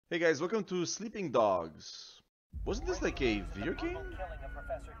Hey guys, welcome to Sleeping Dogs. Wasn't this like a video game?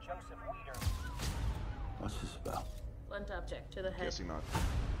 What's this about? Blunt object to the head. Guessing not.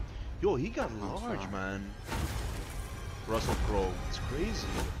 Yo, he got large, man. Russell Crowe. It's crazy.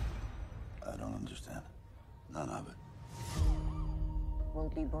 I don't understand. None of it. We'll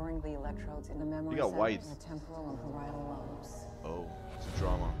be boring the electrodes in the memory got center white. and the temporal and parietal lobes. Oh, it's a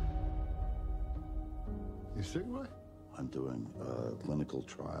drama. You sick, boy? I'm doing a clinical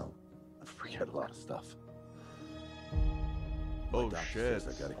trial. I forget a lot of stuff. Oh Doctor shit.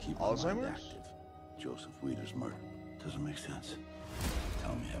 says I gotta keep my mind Alzheimer's? active. Joseph Weider's murder. Doesn't make sense.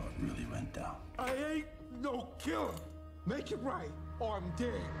 Tell me how it really went down. I ain't no killer. Make it right, or I'm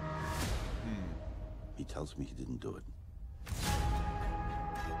dead. He tells me he didn't do it.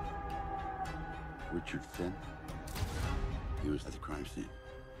 Richard Finn? He was at the crime scene.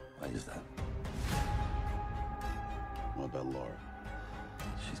 Why is that? What about Laura?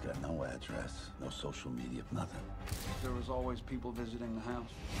 She's got no address, no social media, nothing. There was always people visiting the house.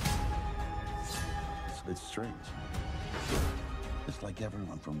 It's strange. It's like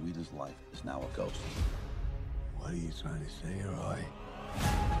everyone from Weider's life is now a ghost. What are you trying to say, Roy?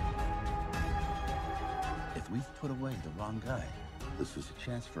 If we've put away the wrong guy, this is a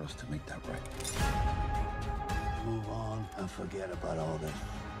chance for us to make that right. Move on and forget about all this.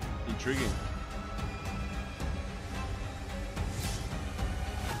 Intriguing.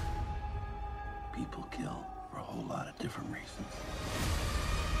 People kill for a whole lot of different reasons.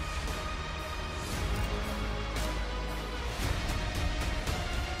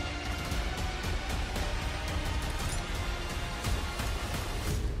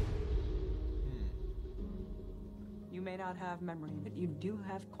 You may not have memory, but you do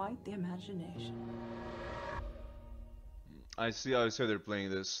have quite the imagination. I see how they're playing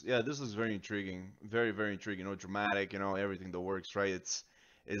this. Yeah, this is very intriguing. Very, very intriguing. You know, dramatic, you know, everything that works, right?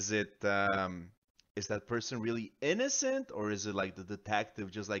 Is that person really innocent, or is it like the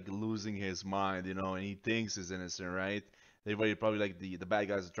detective just like losing his mind, you know, and he thinks he's innocent, right? Everybody probably like the bad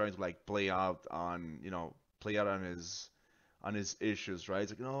guys are trying to like play out on his issues, right?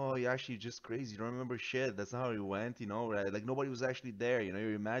 It's like, no, you're actually just crazy. You don't remember shit. That's not how it went, you know, right? Like nobody was actually there, you know,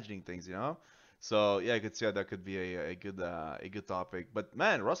 you're imagining things, you know? So yeah, I could see how that could be a good topic. But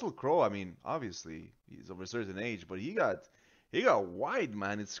man, Russell Crowe, I mean, obviously he's of a certain age, but he got wide,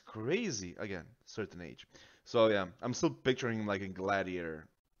 man. It's crazy. Again, certain age. So yeah, I'm still picturing him like in Gladiator,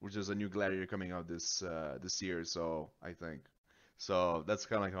 which is a new Gladiator coming out this year. So I think. So that's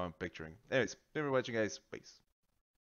kind of like how I'm picturing. Anyways, thank you for watching, guys. Peace.